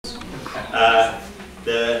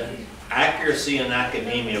The Accuracy in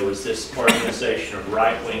Academia was this organization of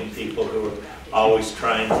right-wing people who were always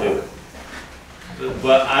trying to,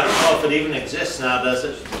 but I don't know if it even exists now, does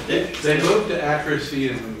it? They moved to Accuracy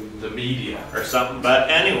in the Media or something, but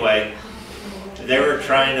anyway, they were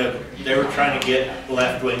trying to get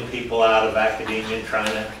left-wing people out of academia and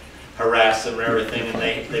trying to harass them and everything, and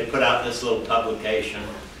they put out this little publication,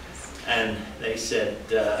 and they said,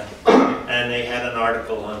 and they had an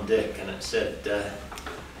article on Dick, and it said,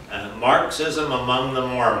 Marxism among the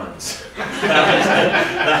Mormons.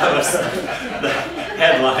 that was the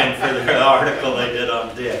headline for the article they did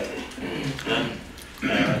on Dick. And,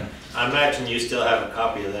 I imagine you still have a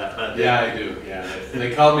copy of that, huh? Yeah, I do. Yeah,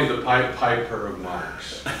 they called me the Pied Piper of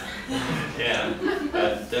Marx. Yeah,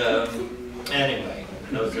 but anyway,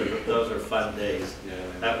 those are fun days.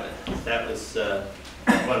 Yeah. That was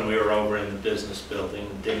when we were over in the business building.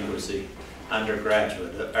 Dick was the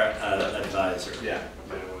undergraduate advisor. Yeah,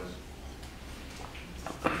 that was.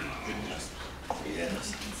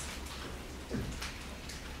 Yes.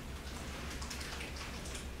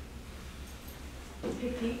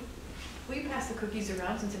 Hey Pete, will you pass the cookies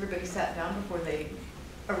around since everybody sat down before they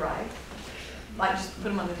arrived? Like just put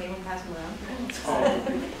them on the table and pass them around?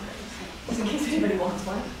 Oh. Just in case anybody wants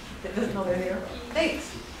one that doesn't know they're here.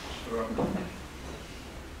 Thanks. Sure.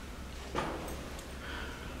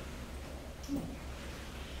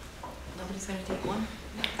 Nobody's going to take one?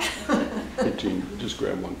 Hey, Jean, just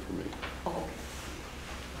grab one for me. Oh.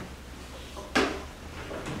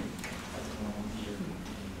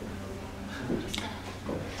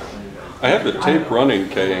 I have the tape running,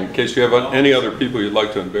 Kay, in case you have any other people you'd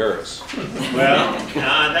like to embarrass. Well,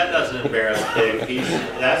 that doesn't embarrass Dick.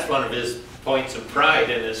 That's one of his points of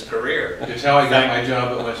pride in his career. It's how I got my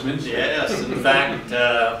job at Westminster. Yes, in fact,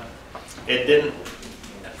 it didn't.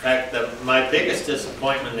 In fact, my biggest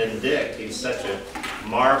disappointment in Dick, he's such a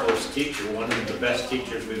marvelous teacher, one of the best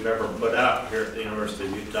teachers we've ever put out here at the University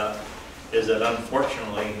of Utah, is that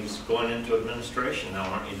unfortunately he's going into administration now,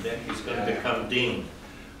 aren't you, Dick? He's going to become dean.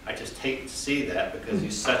 I just hate to see that because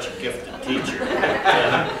he's such a gifted teacher.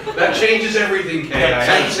 That changes everything, Kay. I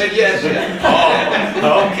haven't said yes yet.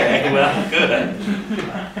 Oh, okay. Well, good.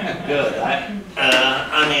 Good.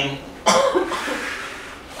 I mean,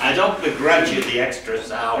 I don't begrudge you the extra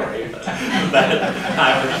salary, but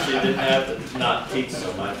I wish you didn't have to not teach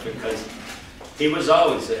so much because he was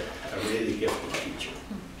always a really gifted teacher.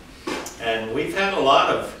 And we've had a lot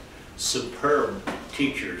of superb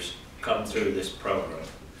teachers come through this program.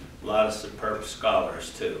 A lot of superb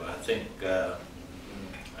scholars too. I think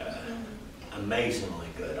amazingly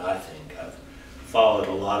good. I think I've followed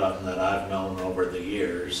a lot of them that I've known over the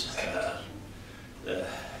years. The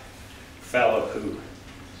fellow who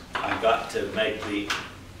I got to make the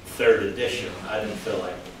 3rd edition, I didn't feel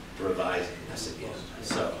like revising this again.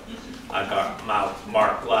 So I got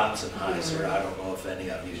Mark Latzenheiser. I don't know if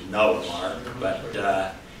any of you know Mark,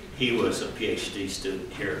 but he was a PhD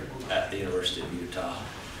student here at the University of Utah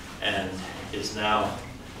and is now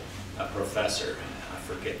a professor. I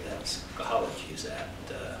forget that college he's at.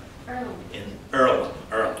 In Earlham,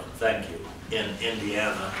 thank you, in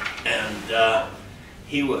Indiana. And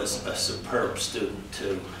he was a superb student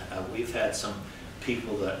too. We've had some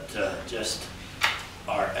people that just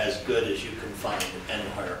are as good as you can find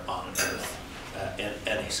anywhere on earth in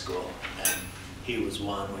any school. And he was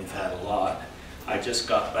one. We've had a lot. I just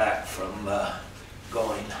got back from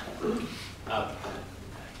going up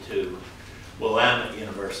to Willamette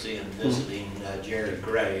University and visiting Jerry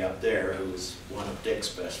Gray up there, who was one of Dick's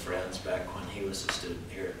best friends back when he was a student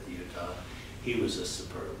here at Utah. He was a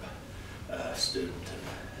superb student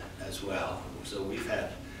as well. So we've had,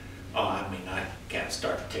 I mean, I can't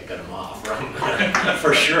start ticking them off. Right?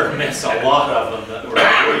 For sure miss a lot of them that were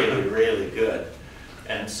really, really good.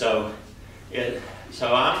 And so,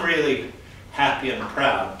 so I'm really happy and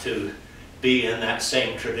proud to be in that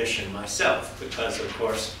same tradition myself, because of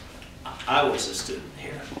course I was a student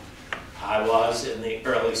here. I was in the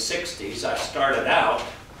early 60s. I started out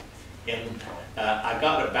in, I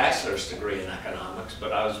got a bachelor's degree in economics,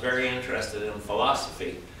 but I was very interested in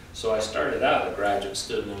philosophy. So I started out a graduate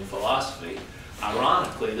student in philosophy.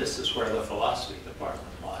 Ironically, this is where the philosophy department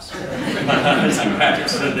was. When I was a graduate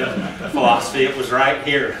student in philosophy, it was right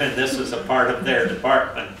here, and this was a part of their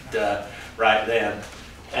department right then.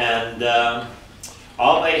 And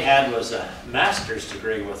all they had was a master's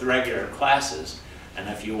degree with regular classes, and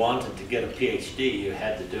if you wanted to get a PhD, you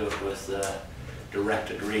had to do it with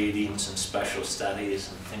directed readings and special studies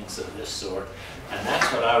and things of this sort. And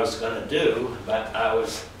that's what I was going to do, but I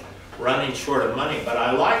was running short of money, but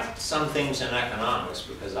I liked some things in economics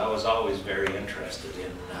because I was always very interested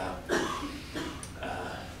in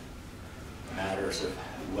matters of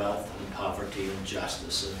wealth and poverty and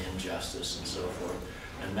justice and injustice and so forth.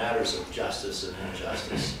 And matters of justice and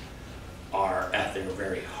injustice are at their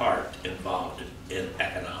very heart involved in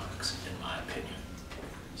economics, in my opinion.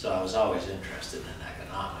 So I was always interested in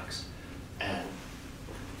economics. And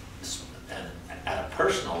at a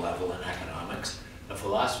personal level in economics, the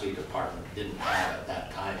philosophy department didn't have at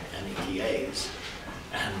that time any TAs,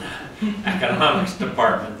 and the economics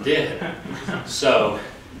department did. So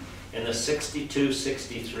in the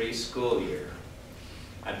 62-63 school year,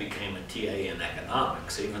 I became a TA in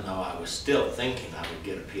economics, even though I was still thinking I would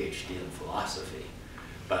get a PhD in philosophy.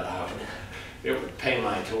 But it would pay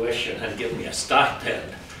my tuition and give me a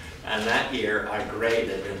stipend. And that year I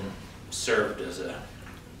graded and served as a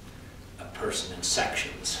person in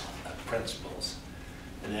sections of principals.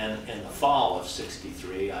 And then in the fall of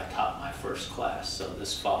 63, I taught my first class. So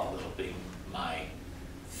this fall will be my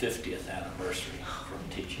 50th anniversary from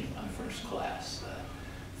teaching my first class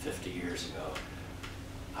 50 years ago.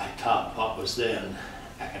 I taught what was then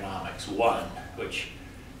Economics 1, which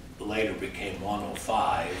later became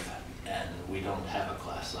 105, and we don't have a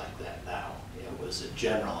class like that now. It was a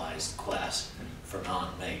generalized class for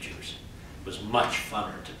non-majors. It was much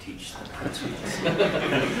funner to teach than principals.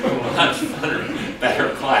 Much funner,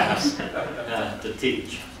 better class to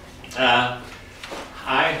teach.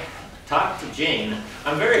 I talked to Gene.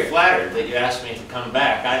 I'm very flattered that you asked me to come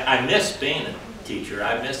back. I miss being a teacher.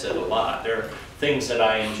 I miss it a lot. There are things that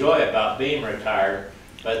I enjoy about being retired,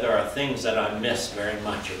 but there are things that I miss very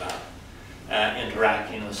much about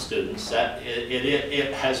interacting with students. That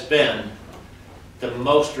it has been the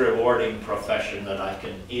most rewarding profession that I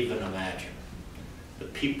can even imagine. The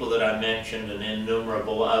people that I mentioned and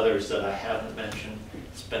innumerable others that I haven't mentioned,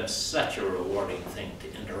 it's been such a rewarding thing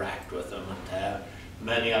to interact with them and to have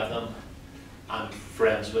many of them I'm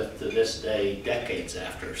friends with to this day, decades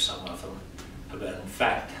after some of them have been. In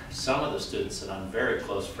fact, some of the students that I'm very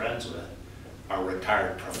close friends with are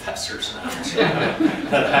retired professors now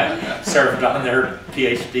that I served on their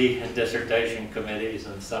PhD and dissertation committees,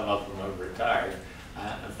 and some of them have retired.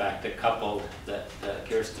 In fact, a couple that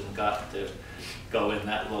Kirsten got to go in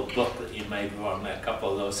that little book that you made for them, a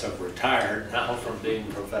couple of those have retired now from being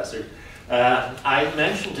professors. I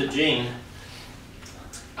mentioned to Gene,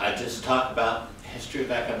 I just talk about history of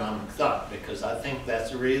economic thought because I think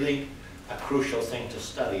that's really a crucial thing to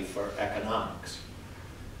study for economics.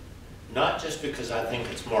 Not just because I think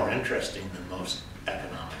it's more interesting than most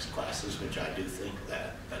economics classes, which I do think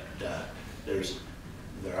that, but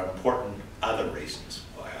there are important other reasons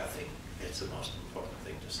why I think it's the most important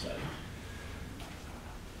thing to study.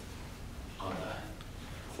 On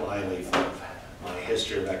the flyleaf of my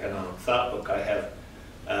History of Economic Thought book, I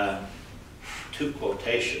have two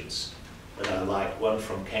quotations that I like, one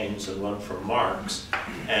from Keynes and one from Marx,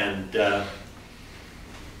 and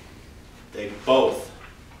they both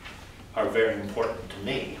are very important to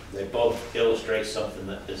me. They both illustrate something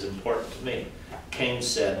that is important to me. Keynes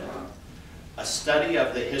said, a study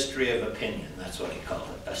of the history of opinion, that's what he called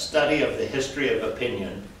it, a study of the history of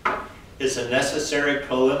opinion is a necessary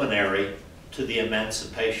preliminary to the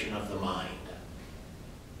emancipation of the mind.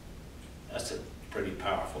 That's a pretty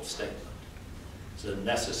powerful statement. It's a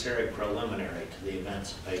necessary preliminary to the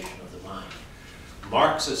emancipation of the mind.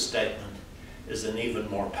 Marx's statement is an even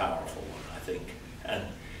more powerful one, I think, and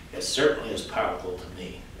it certainly is powerful to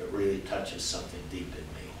me. It really touches something deep in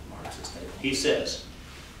me, Marx's statement. He says,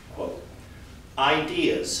 quote,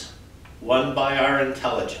 ideas won by our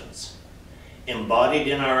intelligence, embodied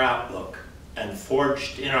in our outlook, and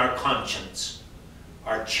forged in our conscience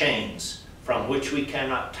are chains from which we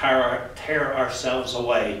cannot tear ourselves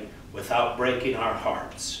away without breaking our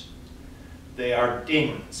hearts. They are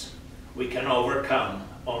demons we can overcome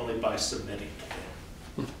only by submitting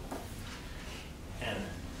to them. And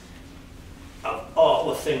of all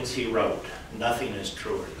the things he wrote, nothing is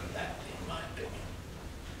truer than that, in my opinion.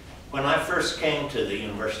 When I first came to the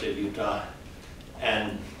University of Utah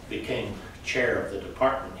and became chair of the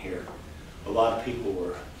department here, a lot of people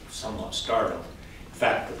were somewhat startled. In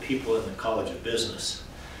fact, the people in the College of Business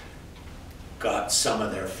got some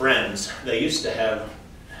of their friends. They used to have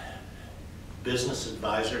business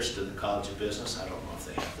advisors to the College of Business. I don't know if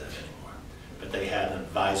they have that anymore. But they had an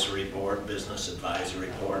advisory board, business advisory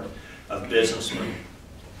board of businessmen.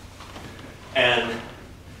 And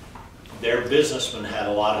their businessmen had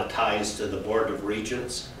a lot of ties to the Board of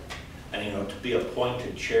Regents. And you know, to be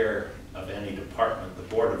appointed chair of any department, the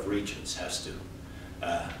Board of Regents has to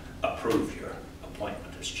approve your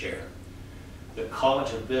appointment as chair. the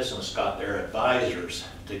College of Business got their advisors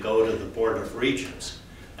to go to the Board of Regents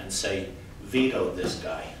and say, veto this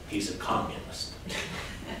guy, he's a communist.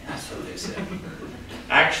 That's what they said.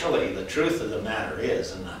 Actually, the truth of the matter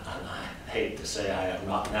is, and I hate to say I am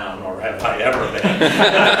not now, nor have I ever been,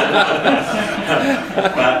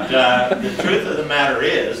 but the truth of the matter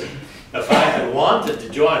is, if I had wanted to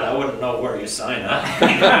join, I wouldn't know where you sign up. I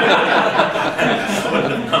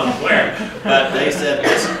wouldn't have known where. But they said,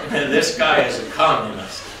 this guy is a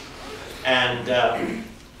communist. And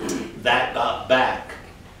that got back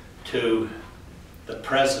to the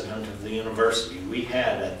president of the university. We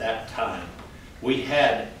had at that time, we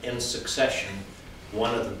had in succession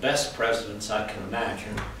one of the best presidents I can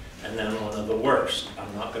imagine, and then one of the worst.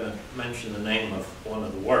 I'm not going to mention the name of one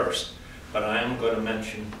of the worst, but I am going to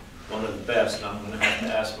mention one of the best, and I'm going to have to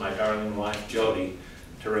ask my darling wife, Jody,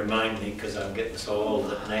 to remind me, because I'm getting so old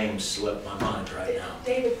that names slip my mind right now.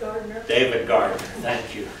 David Gardner. David Gardner,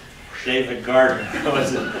 thank you. David Gardner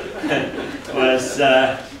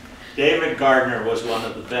David Gardner was one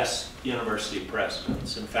of the best university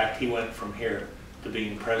presidents. In fact, he went from here to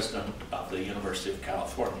being president of the University of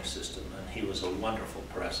California system, and he was a wonderful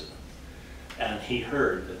president. And he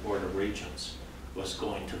heard that Board of Regents was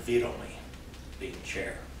going to veto me being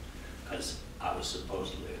chair, because I was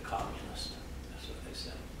supposedly a communist. That's what they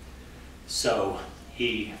said. So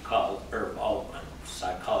he called Herb Altman,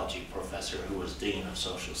 psychology professor who was dean of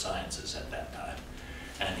social sciences at that time,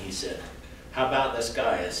 and he said, how about this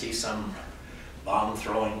guy? Is he some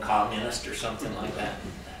bomb-throwing communist or something like that?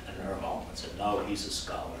 And Herb Altman said, no, he's a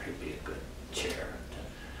scholar. He'd be a good chair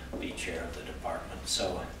to be chair of the department.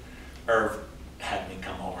 So Herb had me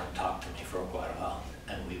come over and talk to me for quite a while.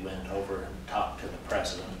 And we went over and talked to the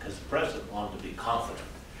president, because the president wanted to be confident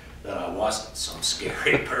that I wasn't some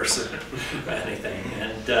scary person or anything.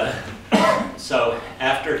 And so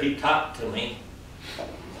after he talked to me,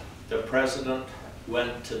 the president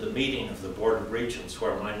went to the meeting of the Board of Regents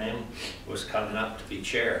where my name was coming up to be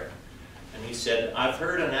chair. And he said, I've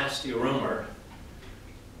heard a nasty rumor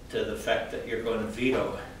to the effect that you're going to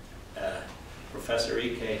veto Professor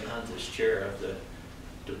E.K. Hunt as chair of the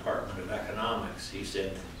Department of Economics. He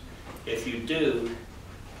said, if you do,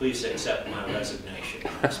 please accept my resignation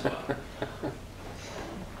on the spot.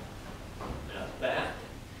 Now that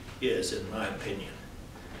is, in my opinion,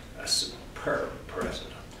 a superb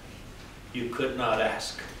president. You could not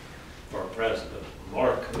ask for a president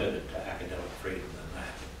more committed to academic freedom than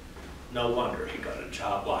that. No wonder he got a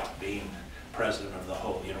job like being president of the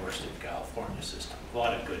whole University of California system.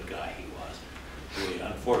 What a good guy he was. We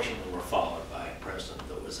unfortunately were followed by a president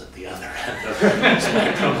that was at the other end of the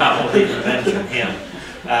spectrum. I won't even mention him.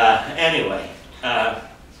 Anyway,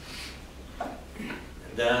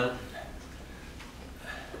 then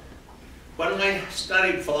when I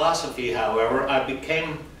studied philosophy, however, I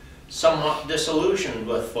became somewhat disillusioned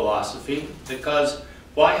with philosophy, because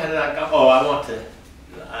why had I got,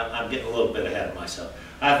 I'm getting a little bit ahead of myself.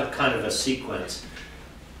 I have a kind of a sequence.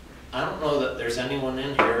 I don't know that there's anyone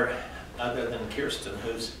in here other than Kirsten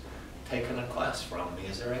who's taken a class from me.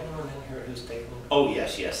 Is there anyone in here who's taken? Oh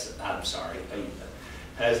yes, I'm sorry.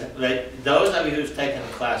 Those of you who've taken a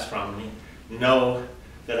class from me know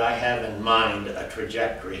that I have in mind a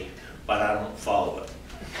trajectory, but I don't follow it.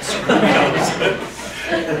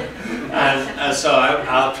 And so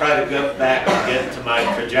I'll try to go back and get to my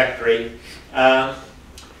trajectory.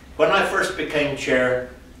 When I first became chair,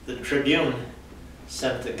 the Tribune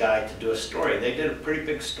sent a guy to do a story. They did a pretty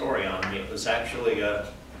big story on me. It was actually a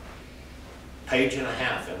page and a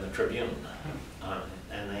half in the Tribune.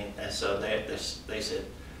 They said,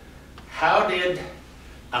 how did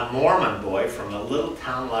a Mormon boy from a little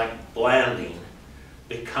town like Blanding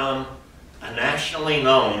become a nationally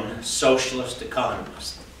known socialist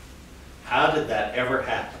economist? How did that ever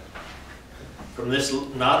happen? From this,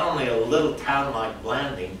 not only a little town like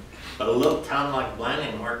Blanding, but a little town like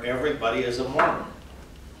Blanding where everybody is a Mormon.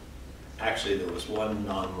 Actually, there was one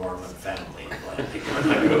non-Mormon family in Blanding when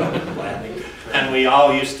I grew up in Blanding. And we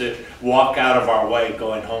all used to walk out of our way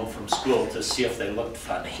going home from school to see if they looked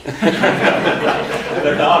funny.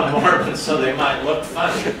 They're non-Mormons, so they might look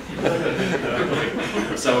funny.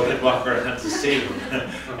 So we'd walk around to see them.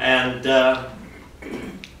 And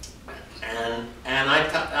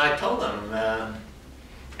I told them,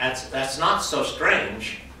 that's not so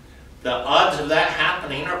strange. The odds of that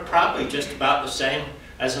happening are probably just about the same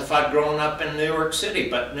as if I'd grown up in New York City.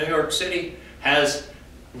 But New York City has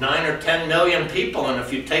 9 or 10 million people, and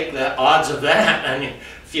if you take the odds of that, and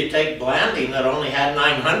if you take Blanding that only had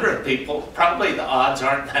 900 people, probably the odds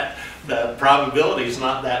aren't that, the probability is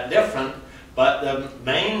not that different. But the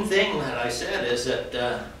main thing that I said is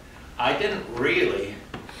that I didn't really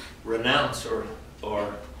renounce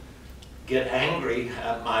or get angry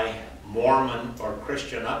at my Mormon or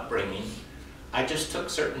Christian upbringing. I just took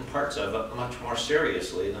certain parts of it much more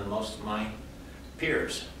seriously than most of my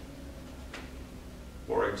peers.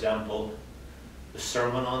 For example, the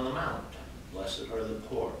Sermon on the Mount. Blessed are the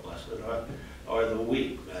poor, blessed are the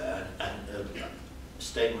weak, and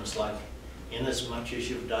statements like, inasmuch as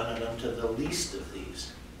you've done it unto the least of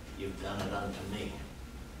these, you've done it unto me.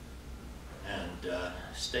 And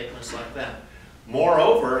statements like that.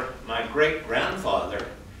 Moreover, my great-grandfather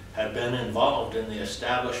had been involved in the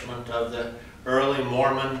establishment of the early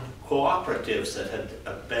Mormon cooperatives that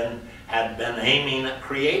had been aiming at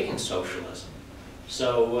creating socialism.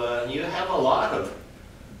 So you have a lot of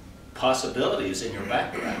possibilities in your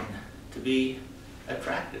background to be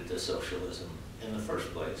attracted to socialism in the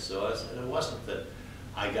first place. So it wasn't that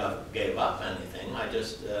I gave up anything. I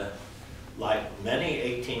just, like many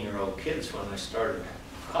 18-year-old kids when I started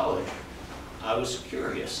college, I was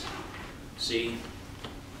curious. See,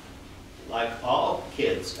 like all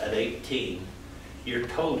kids at 18, you're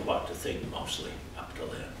told what to think mostly up till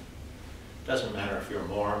then. Doesn't matter if you're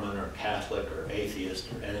Mormon or Catholic or atheist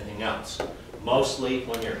or anything else. Mostly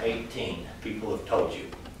when you're 18, people have told you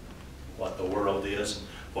what the world is,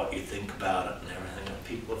 what you think about it and everything that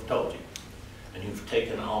people have told you. And you've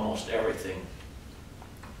taken almost everything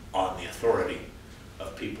on the authority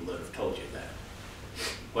of people that have told you that.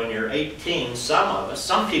 When you're 18,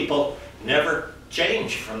 some people never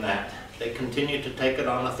change from that. They continue to take it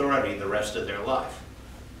on authority the rest of their life.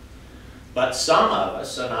 But some of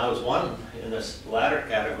us, and I was one in this latter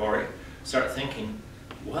category, start thinking,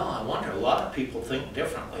 well, I wonder, a lot of people think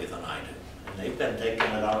differently than I do. And they've been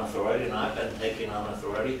taking it on authority, and I've been taking on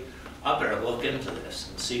authority. I better look into this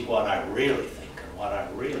and see what I really think and what I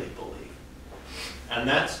really believe. And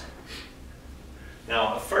that's,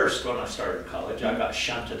 now at first when I started college, I got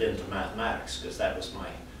shunted into mathematics because that was my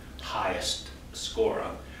highest score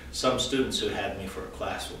on. Some students who had me for a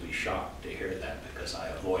class will be shocked to hear that because I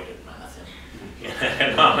avoided math in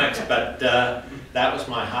economics, but that was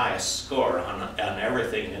my highest score on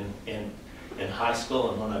everything in high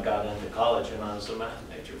school and when I got into college, and I was a math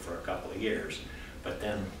major for a couple of years. But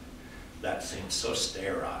then that seemed so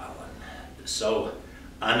sterile and so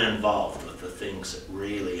uninvolved with the things that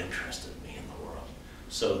really interested me in the world.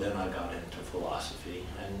 So then I got into philosophy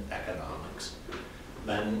and economics.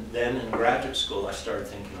 And then in graduate school, I started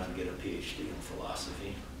thinking I'd get a PhD in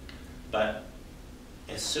philosophy. But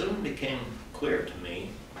it soon became clear to me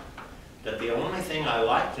that the only thing I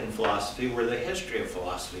liked in philosophy were the history of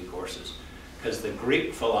philosophy courses, because the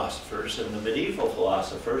Greek philosophers and the medieval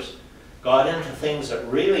philosophers got into things that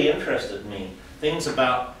really interested me, things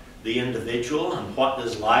about the individual and what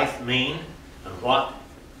does life mean, and what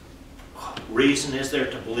reason is there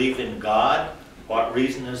to believe in God, what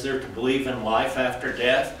reason is there to believe in life after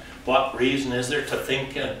death, what reason is there to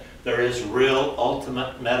think there is real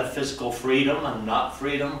ultimate metaphysical freedom and not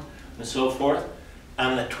freedom, and so forth.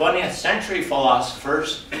 And the 20th century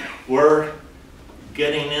philosophers were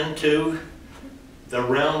getting into the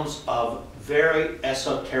realms of very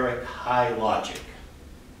esoteric high logic.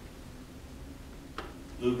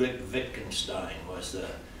 Ludwig Wittgenstein was the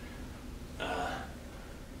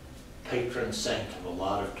patron saint of a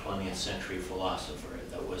lot of 20th century philosopher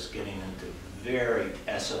that was getting into very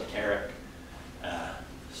esoteric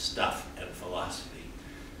stuff in philosophy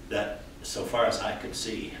that, so far as I could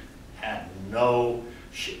see, had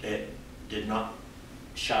it did not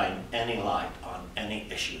shine any light on any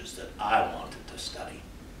issues that I wanted to study.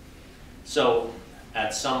 So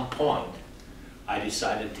at some point I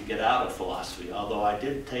decided to get out of philosophy, although I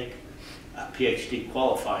did take a PhD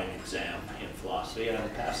qualifying exam in philosophy and I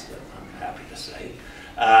passed it, I'm happy to say.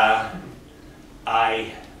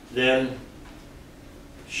 I then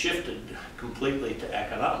shifted completely to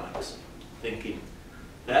economics, thinking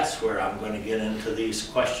that's where I'm going to get into these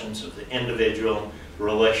questions of the individual,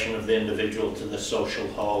 relation of the individual to the social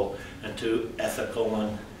whole, and to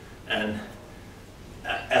ethical and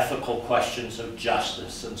ethical questions of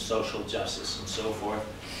justice and social justice and so forth.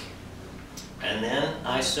 And then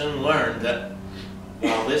I soon learned that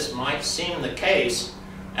while this might seem the case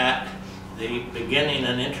at the beginning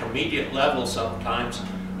and intermediate level sometimes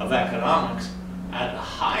of economics, at a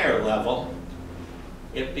higher level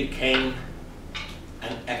it became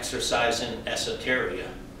an exercise in esoteria,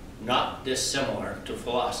 not dissimilar to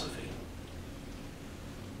philosophy.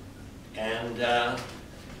 And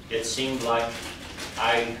it seemed like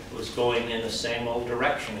I was going in the same old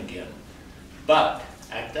direction again. But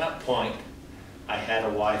at that point, I had a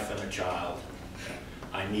wife and a child.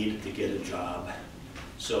 I needed to get a job.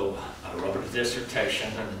 So I wrote a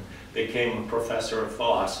dissertation became a professor of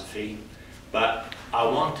philosophy, but I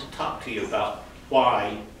want to talk to you about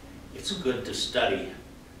why it's good to study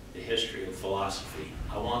the history of philosophy.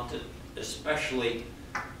 I want to, especially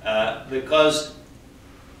because,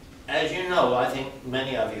 as you know, I think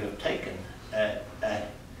many of you have taken, I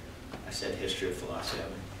said history of philosophy, I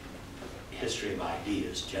mean history of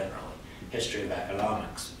ideas generally, history of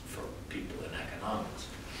economics for people in economics.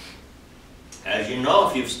 As you know,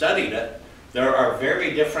 if you've studied it, there are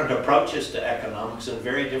very different approaches to economics and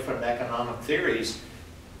very different economic theories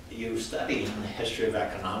you study in the history of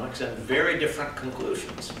economics and very different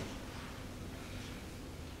conclusions.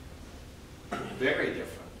 Very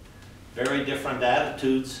different. Very different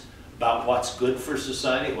attitudes about what's good for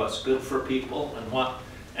society, what's good for people, and what.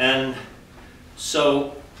 And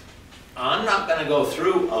so I'm not going to go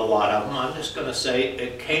through a lot of them. I'm just going to say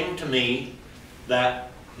it came to me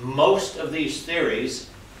that most of these theories,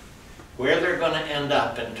 where they're going to end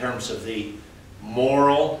up in terms of the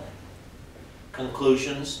moral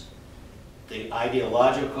conclusions, the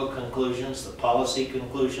ideological conclusions, the policy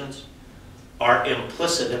conclusions, are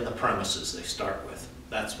implicit in the premises they start with.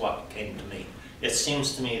 That's what came to me. It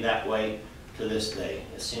seems to me that way to this day.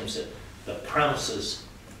 It seems that the premises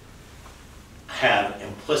have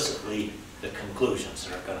implicitly the conclusions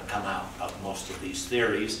that are going to come out of most of these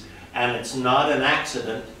theories. And it's not an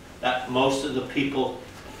accident that most of the people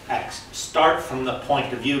start from the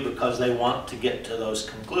point of view because they want to get to those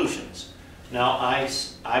conclusions. Now,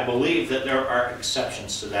 I believe that there are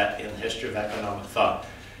exceptions to that in the history of economic thought.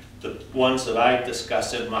 The ones that I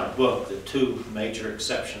discuss in my book, the two major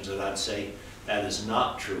exceptions that I'd say that is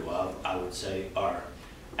not true of, I would say, are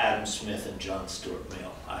Adam Smith and John Stuart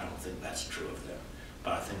Mill. I don't think that's true of them,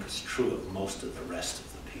 but I think it's true of most of the rest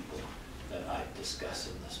of the people that I discuss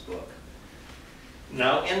in this book.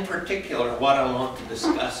 Now, in particular, what I want to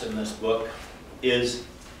discuss in this book is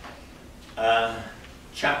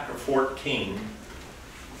chapter 14,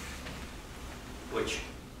 which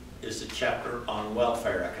is the chapter on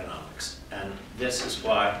welfare economics. And this is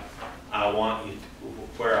why I want you,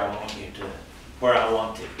 where I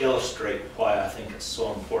want to illustrate why I think it's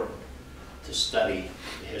so important to study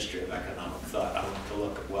the history of economic thought. I want to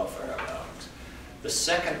look at welfare economics. The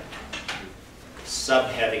second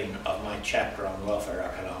subheading of my chapter on welfare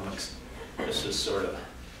economics, this is sort of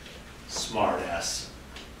smart-ass,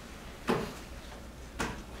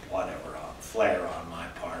 whatever, flair on my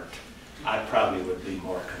part. I probably would be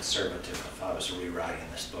more conservative if I was rewriting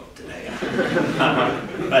this book today.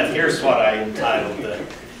 But here's what I entitled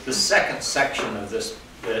the second section of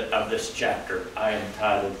this chapter. I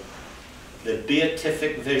entitled "The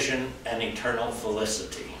Beatific Vision and Eternal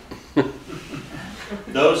Felicity."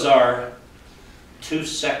 Those are two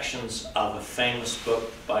sections of a famous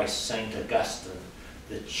book by St. Augustine,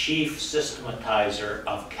 the chief systematizer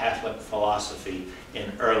of Catholic philosophy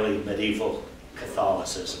in early medieval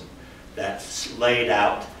Catholicism, that's laid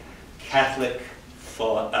out Catholic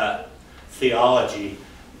theology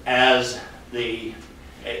as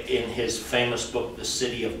in his famous book, The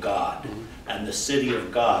City of God. And the City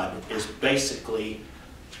of God is basically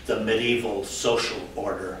the medieval social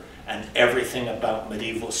order, and everything about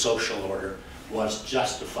medieval social order was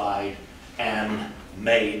justified and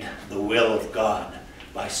made the will of God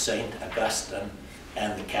by St. Augustine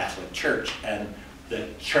and the Catholic Church. And the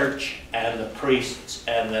church and the priests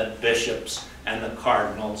and the bishops and the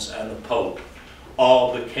cardinals and the pope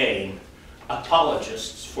all became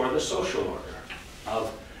apologists for the social order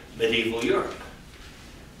of medieval Europe.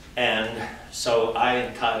 And so I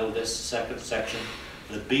entitled this second section,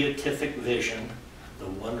 "The Beatific Vision, the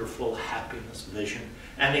Wonderful Happiness Vision,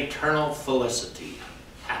 and Eternal Felicity,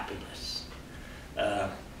 Happiness."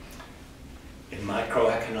 In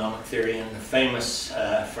microeconomic theory, in the famous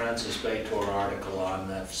Francis Batory article on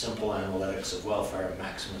the simple analytics of welfare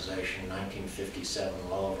maximization, 1957,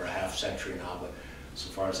 well over a half century now, but so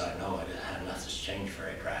far as I know, nothing's changed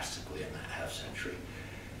very drastically in that half century.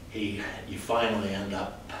 You finally end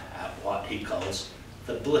up at what he calls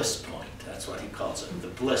the bliss point. That's what he calls it, the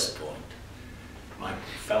bliss point. My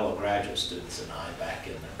fellow graduate students and I, back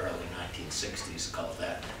in the early 1960s, called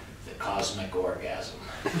that the cosmic orgasm.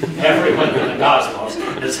 Everyone in the cosmos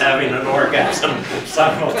is having an orgasm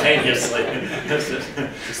simultaneously.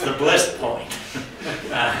 It's the bliss point.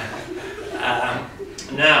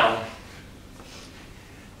 Now,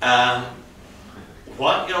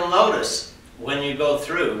 what you'll notice when you go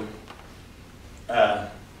through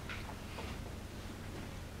an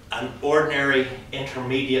ordinary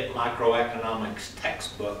intermediate microeconomics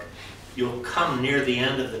textbook, you'll come near the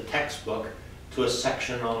end of the textbook to a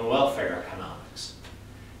section on welfare economics.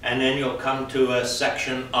 And then you'll come to a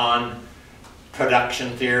section on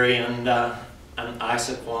production theory and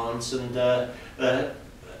isoquants and the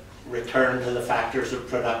return to the factors of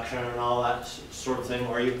production and all that sort of thing,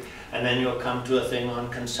 and then you'll come to a thing on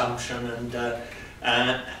consumption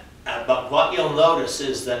but what you'll notice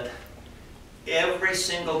is that every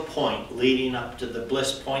single point leading up to the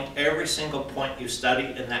bliss point, every single point you study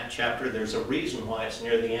in that chapter, there's a reason why it's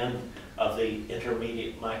near the end of the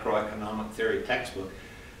intermediate microeconomic theory textbook.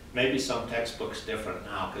 Maybe some textbooks different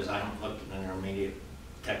now because I haven't looked at an intermediate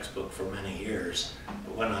textbook for many years.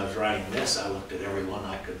 But when I was writing this, I looked at every one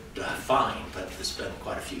I could find, but it's been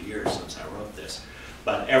quite a few years since I wrote this.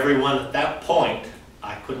 But every one at that point,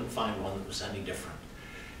 I couldn't find one that was any different.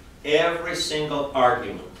 Every single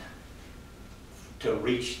argument to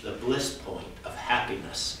reach the bliss point of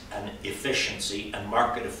happiness and efficiency and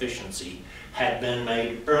market efficiency had been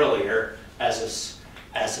made earlier as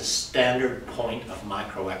a standard point of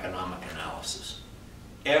microeconomic analysis.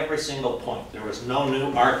 Every single point. There was no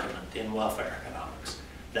new argument in welfare economics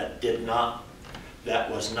that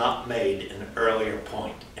was not made in an earlier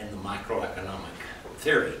point in the microeconomic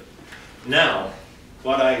theory. Now,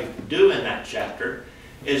 what I do in that chapter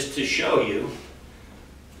is to show you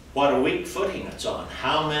what a weak footing it's on.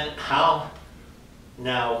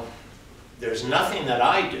 Now, there's nothing that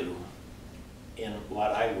I do in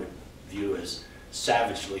what I would view as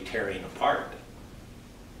savagely tearing apart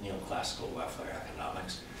neoclassical welfare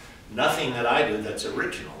economics. Nothing that I do that's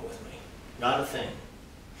original with me. Not a thing.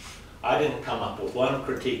 I didn't come up with one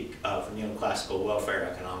critique of neoclassical welfare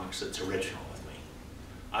economics that's original with me.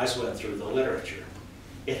 I just went through the literature.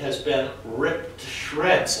 It has been ripped to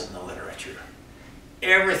shreds in the literature.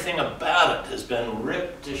 Everything about it has been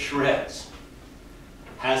ripped to shreds.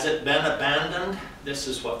 Has it been abandoned? This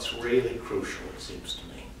is what's really crucial, it seems to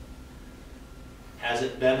me. Has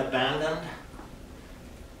it been abandoned?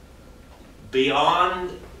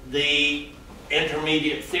 Beyond the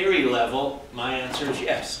intermediate theory level, my answer is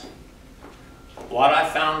yes. What I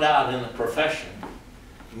found out in the profession,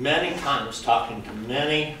 many times talking to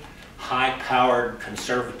many high-powered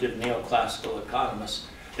conservative neoclassical economists,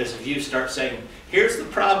 is if you start saying, here's the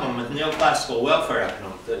problem with neoclassical welfare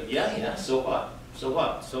economics. Yeah, so what? So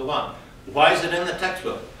what? So what? Why is it in the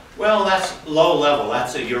textbook? Well, that's low level.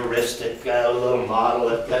 That's a heuristic little model.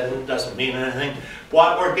 It doesn't mean anything.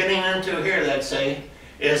 What we're getting into here, they'd say,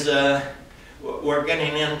 is we're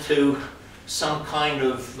getting into some kind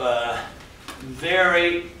of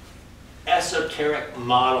very esoteric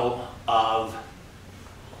model of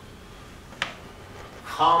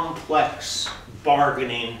complex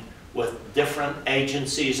bargaining with different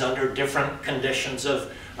agencies under different conditions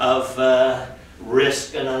of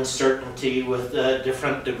risk and uncertainty, with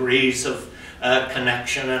different degrees of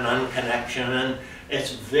connection and unconnection, and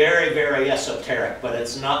it's very, very esoteric, but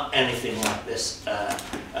it's not anything like this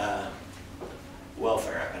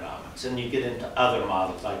welfare economics. And you get into other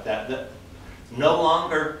models like that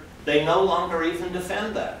they no longer even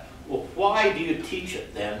defend that. Well, why do you teach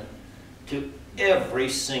it then to every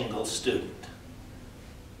single student?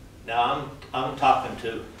 Now, I'm talking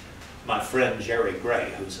to my friend Jerry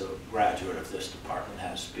Gray, who's a graduate of this department,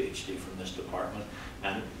 has a PhD from this department,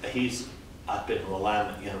 and he's up in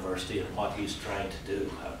Willamette University, and what he's trying to do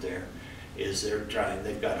up there is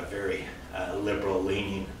they've got a very liberal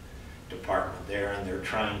leaning department there, and they're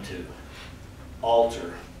trying to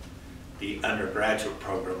alter the undergraduate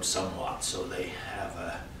program somewhat, so they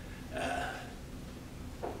have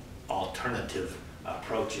alternative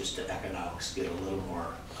approaches to economics get a little more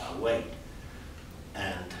weight.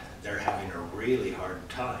 And they're having a really hard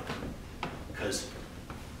time because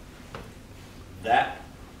that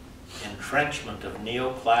entrenchment of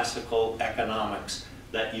neoclassical economics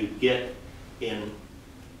that you get in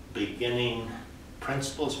beginning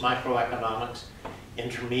principles microeconomics,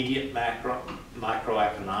 intermediate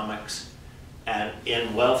microeconomics, and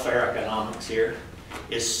in welfare economics here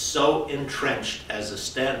is so entrenched as a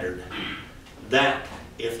standard that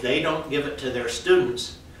if they don't give it to their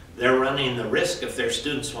students, they're running the risk, if their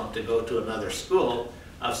students want to go to another school,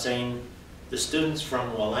 of saying the students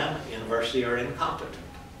from Willamette University are incompetent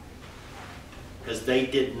because they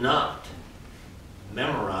did not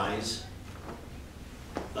memorize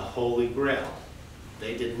the Holy Grail.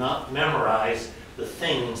 They did not memorize the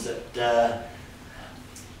things that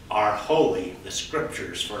are holy, the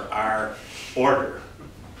scriptures for our order.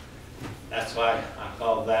 That's why I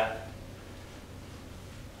call that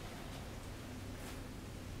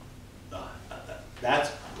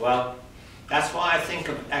that's why I think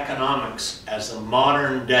of economics as the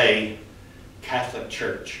modern day Catholic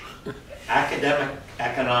Church. Academic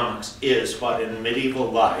economics is what in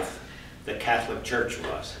medieval life the Catholic Church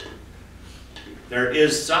was. There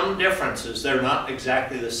is some differences, they're not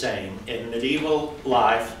exactly the same. In medieval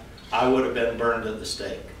life, I would have been burned at the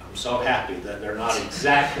stake. I'm so happy that they're not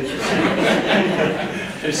exactly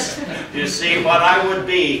the same. You see, what I would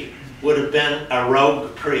have been a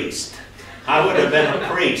rogue priest. I would have been a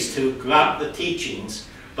priest who got the teachings,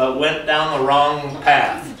 but went down the wrong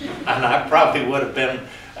path. And I probably would have been,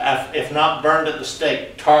 if not burned at the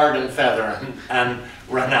stake, tarred and feathered and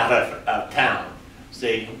run out of town.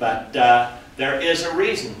 See, but there is a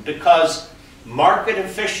reason, because market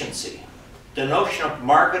efficiency, the notion of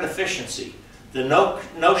market efficiency, the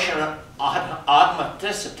notion of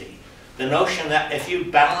automaticity, the notion that if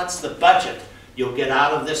you balance the budget, you'll get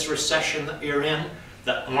out of this recession that you're in,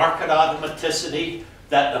 that market automaticity,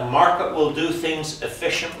 that the market will do things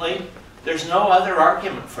efficiently. There's no other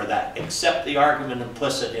argument for that except the argument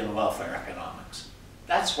implicit in welfare economics.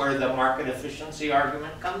 That's where the market efficiency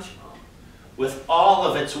argument comes from, with all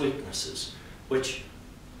of its weaknesses, which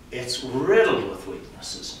it's riddled with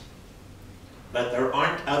weaknesses. But there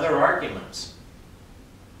aren't other arguments.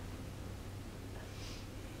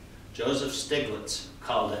 Joseph Stiglitz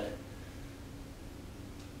called it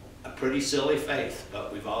a pretty silly faith,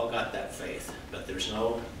 but we've all got that faith. But there's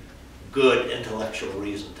no good intellectual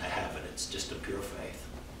reason to have it. It's just a pure faith.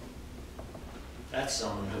 That's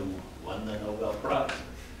someone who won the Nobel Prize.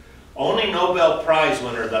 Only Nobel Prize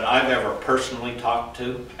winner that I've ever personally talked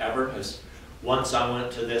to, ever, is once I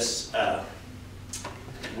went to this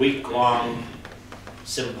week-long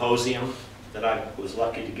symposium that I was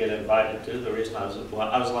lucky to get invited to. The reason I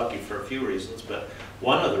was lucky for a few reasons, but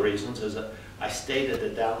one of the reasons is that I stayed at a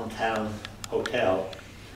downtown hotel